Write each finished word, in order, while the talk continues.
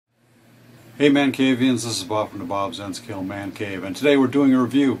Hey ManCavians, this is Bob from DaBob's N-Scale ManCave, and today we're doing a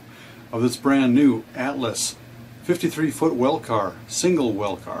review of this brand new Atlas 53-foot well car, single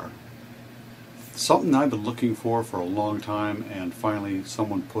well car. Something I've been looking for a long time, and finally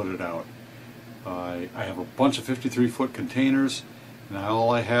someone put it out. I have a bunch of 53-foot containers, and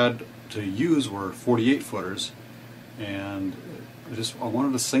all I had to use were 48-footers, and I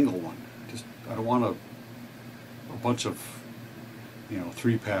wanted a single one. I don't want a bunch of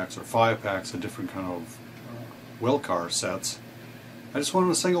 3-packs or 5-packs of different kind of well car sets. I just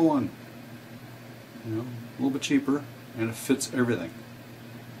wanted a single one, a little bit cheaper, and it fits everything.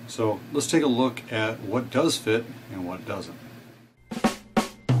 So let's take a look at what does fit and what doesn't.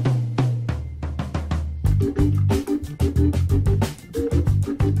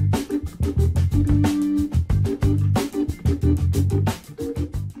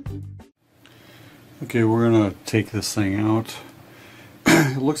 Okay, we're going to take this thing out.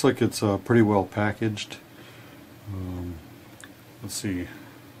 It looks like it's pretty well packaged. Let's see,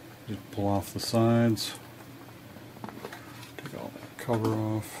 just pull off the sides, take all that cover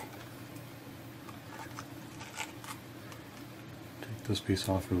off, take this piece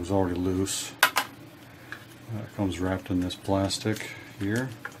off, it was already loose. It comes wrapped in this plastic here.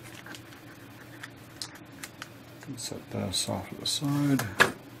 Set this off to the side.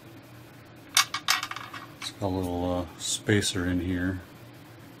 It's got a little spacer in here.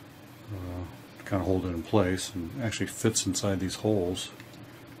 Kind of hold it in place, and actually fits inside these holes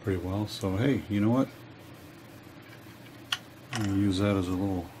pretty well. So hey, you know what? I'm going to use that as a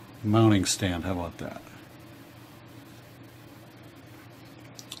little mounting stand. How about that?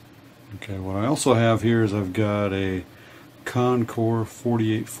 Okay, what I also have here is I've got a Concore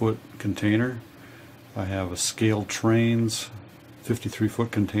 48-foot container. I have a Scale Trains 53-foot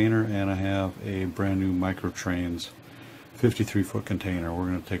container, and I have a brand new Micro Trains 53-foot container. We're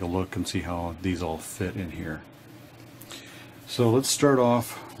going to take a look and see how these all fit in here. So let's start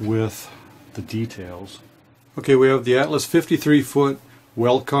off with the details. Okay, we have the Atlas 53-foot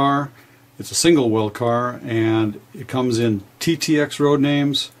well car. It's a single well car, and it comes in TTX road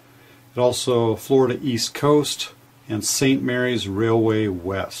names. It also Florida East Coast and St. Mary's Railway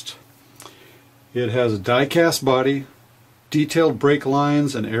West. It has a die-cast body, detailed brake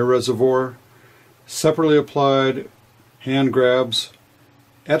lines and air reservoir, separately applied hand grabs,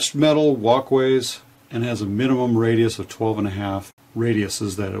 etched metal walkways, and has a minimum radius of 12.5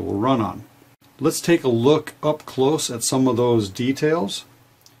 radiuses that it will run on. Let's take a look up close at some of those details.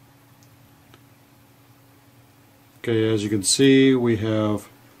 Okay, as you can see, we have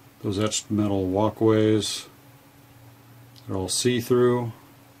those etched metal walkways. They're all see-through.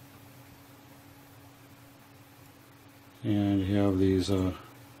 And you have these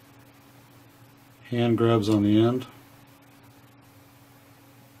hand grabs on the end.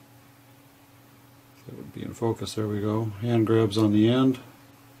 That would be in focus. There we go. Hand grabs on the end.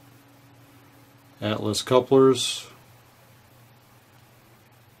 Atlas couplers.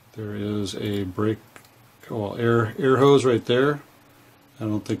 There is a brake, air hose right there. I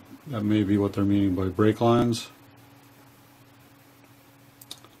don't think that may be what they're meaning by brake lines.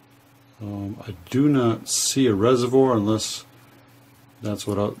 I do not see a reservoir unless that's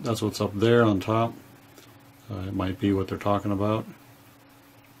what's up there on top. It might be what they're talking about.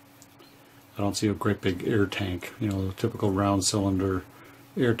 I don't see a great big air tank, the typical round cylinder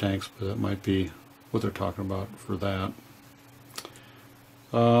air tanks, but that might be what they're talking about for that.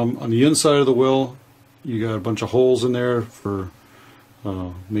 On the inside of the well, you got a bunch of holes in there for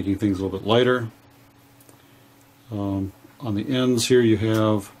making things a little bit lighter. On the ends here you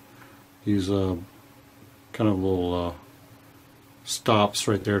have these kind of little stops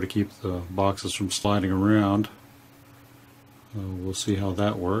right there to keep the boxes from sliding around. We'll see how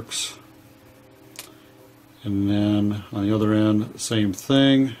that works. And then on the other end, same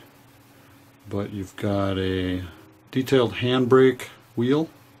thing, but you've got a detailed handbrake wheel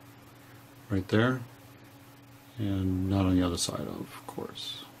right there, and not on the other side, of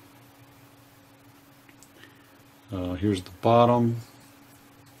course. Here's the bottom.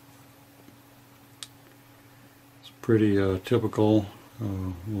 It's pretty typical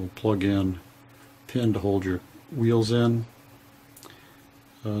little plug-in pin to hold your wheels in.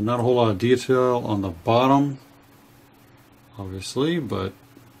 Not a whole lot of detail on the bottom, obviously, but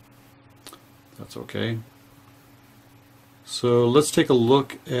that's okay. So let's take a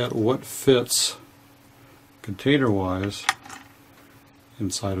look at what fits container-wise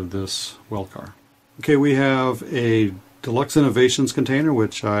inside of this well car. Okay, we have a Deluxe Innovations container,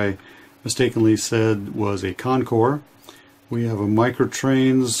 which I mistakenly said was a Concore. We have a Micro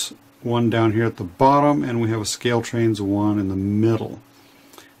Trains one down here at the bottom, and we have a Scale Trains one in the middle.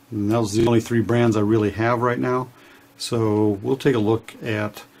 And those are the only 3 brands I really have right now. So we'll take a look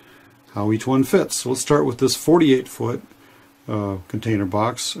at how each one fits. So let's start with this 48-foot container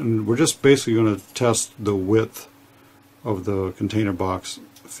box, and we're just basically going to test the width of the container box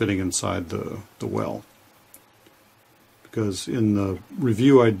fitting inside the well. Because in the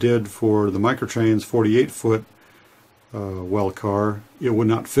review I did for the Microtrains 48-foot well car, it would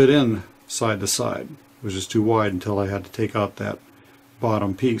not fit in side to side. It was just too wide until I had to take out that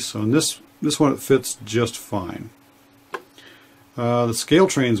bottom piece. So in this one it fits just fine. The Scale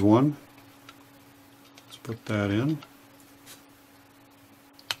Trains one, let's put that in.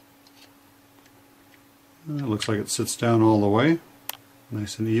 It looks like it sits down all the way,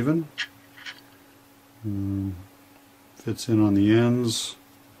 nice and even. Fits in on the ends.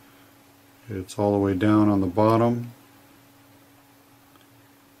 It's all the way down on the bottom.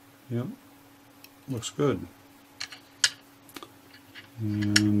 Yep, looks good.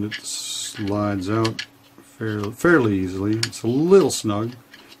 And it slides out fairly easily. It's a little snug,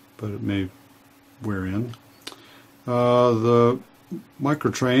 but it may wear in. The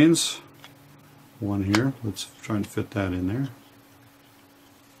Microtrains one here, let's try and fit that in there.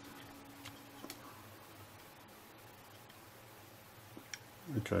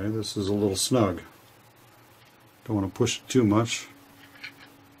 Okay, this is a little snug. Don't want to push it too much.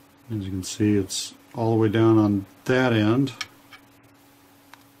 As you can see, it's all the way down on that end.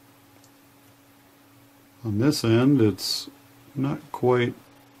 On this end, it's not quite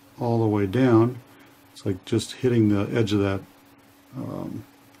all the way down. It's like just hitting the edge of that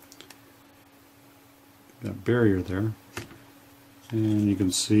that barrier there. And you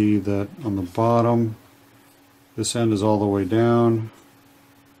can see that on the bottom, this end is all the way down,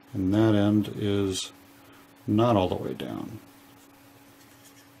 and that end is not all the way down.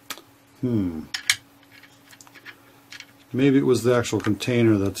 Maybe it was the actual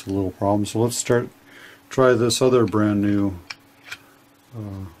container that's a little problem. So let's try this other brand new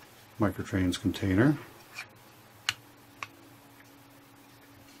Microtrains container.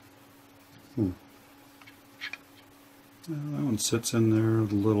 That one sits in there a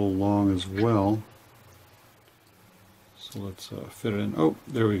little long as well. So let's fit it in. Oh,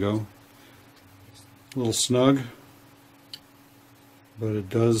 there we go. A little snug, but it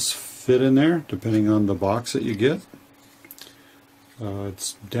does fit in there depending on the box that you get.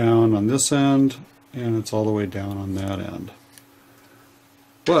 It's down on this end, and it's all the way down on that end.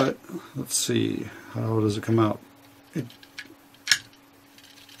 But let's see, how does it come out? It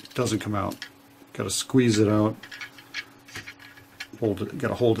doesn't come out. Got to squeeze it out. Got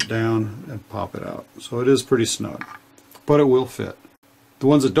to hold it down and pop it out. So it is pretty snug, but it will fit. The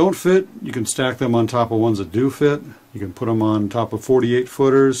ones that don't fit, you can stack them on top of ones that do fit. You can put them on top of 48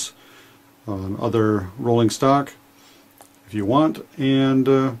 footers, on other rolling stock if you want, and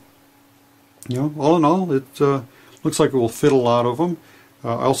you know, all in all, it looks like it will fit a lot of them.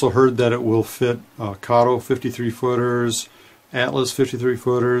 I also heard that it will fit Kato 53 footers, Atlas 53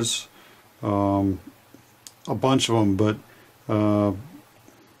 footers, a bunch of them, but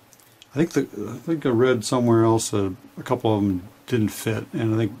I think I read somewhere else that a couple of them didn't fit,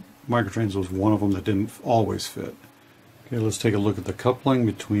 and I think Microtrains was one of them that didn't always fit. Okay, let's take a look at the coupling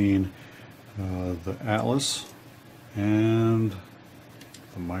between the Atlas and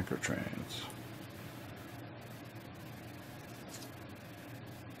the Microtrains.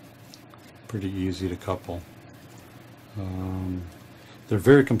 Pretty easy to couple. They're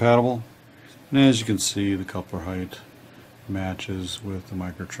very compatible, and as you can see, the coupler height matches with the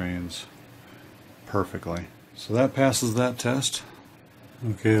Microtrains perfectly. So that passes that test.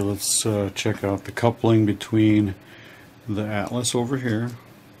 Okay, let's check out the coupling between the Atlas over here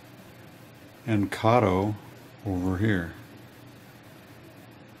and Kato over here.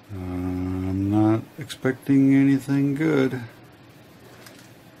 I'm not expecting anything good.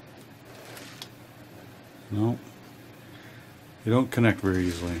 Nope. They don't connect very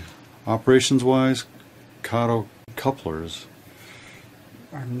easily. Operations wise, Kato couplers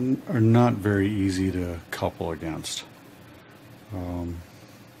are not very easy to couple against.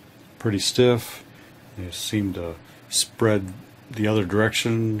 Pretty stiff. They seem to spread the other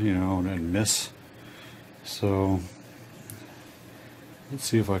direction, you know, and miss. So let's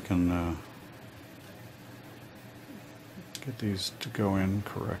see if I can get these to go in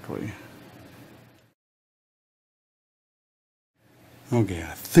correctly. Okay,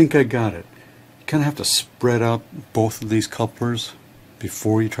 I think I got it. You kind of have to spread out both of these couplers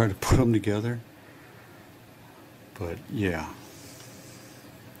before you try to put them together. But yeah,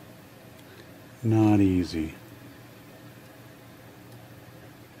 not easy.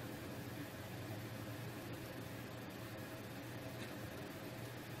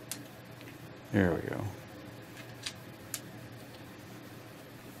 There we go.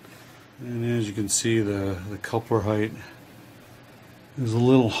 And as you can see, the coupler height is a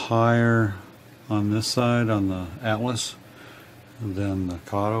little higher on this side, on the Atlas, than the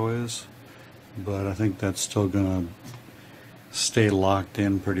Kato is, but I think that's still going to stay locked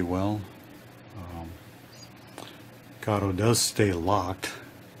in pretty well. Kato does stay locked.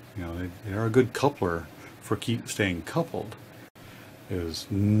 You know, they are a good coupler for staying coupled. It is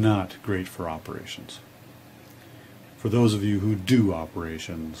not great for operations. For those of you who do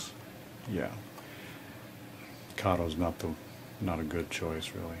operations, yeah, Kato's not a good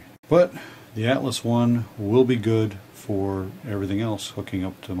choice really. But the Atlas one will be good for everything else, hooking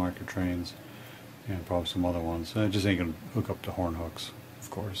up to micro trains and probably some other ones. I just ain't gonna hook up to horn hooks,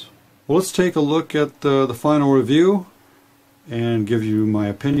 of course. Well, let's take a look at the final review and give you my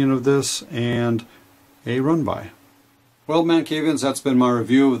opinion of this and a run by. Well, ManCavians, that's been my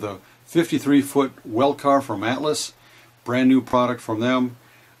review of the 53-foot well car from Atlas. Brand new product from them.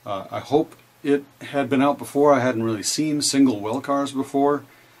 I hope it had been out before. I hadn't really seen single well cars before.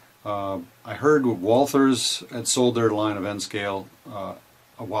 I heard Walthers had sold their line of N-scale a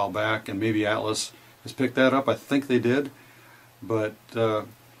while back, and maybe Atlas has picked that up. I think they did, but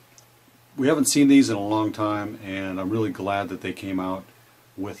we haven't seen these in a long time, and I'm really glad that they came out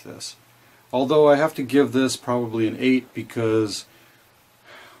with this. Although I have to give this probably an 8 because,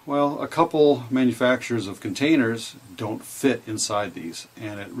 well, a couple manufacturers of containers don't fit inside these,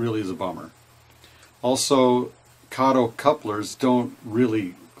 and it really is a bummer. Also, Kato couplers don't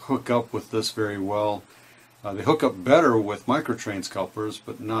really hook up with this very well. They hook up better with microtrains couplers,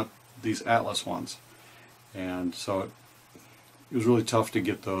 but not these Atlas ones. And so it was really tough to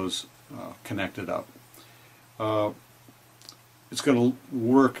get those connected up. It's going to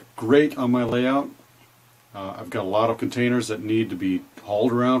work great on my layout. I've got a lot of containers that need to be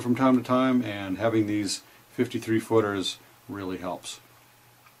hauled around from time to time, and having these 53-footers really helps.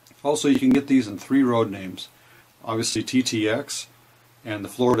 Also, you can get these in 3 road names. Obviously TTX, and the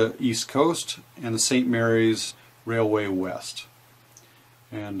Florida East Coast, and the St. Mary's Railway West.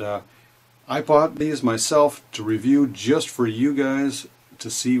 And I bought these myself to review just for you guys to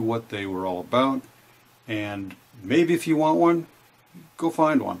see what they were all about, and maybe if you want one, go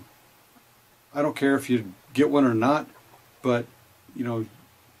find one. I don't care if you get one or not, but you know,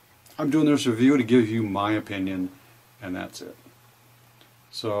 I'm doing this review to give you my opinion, and that's it.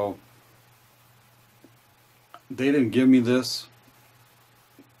 So they didn't give me this.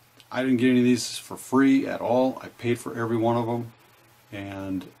 I didn't get any of these for free at all. I paid for every one of them,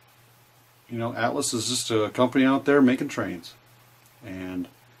 and you know, Atlas is just a company out there making trains, and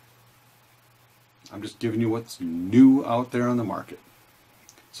I'm just giving you what's new out there on the market.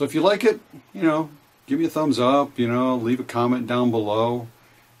 So if you like it, you know, give me a thumbs up, you know, leave a comment down below,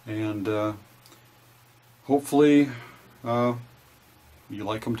 and hopefully you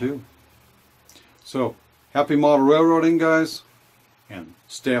like them too. So happy model railroading, guys, and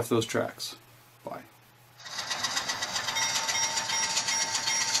stay off those tracks. Bye.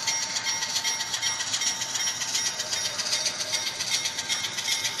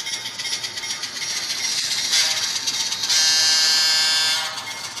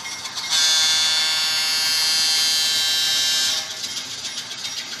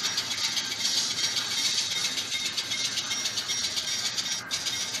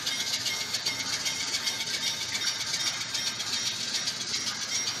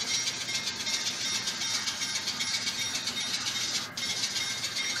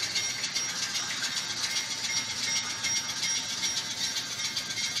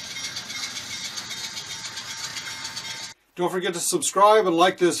 Don't forget to subscribe and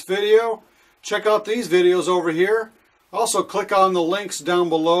like this video. Check out these videos over here. Also click on the links down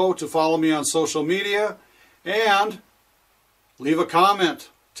below to follow me on social media. And leave a comment.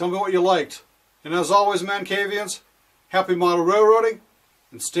 Tell me what you liked. And as always, ManCavians, happy model railroading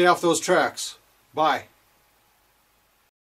and stay off those tracks. Bye.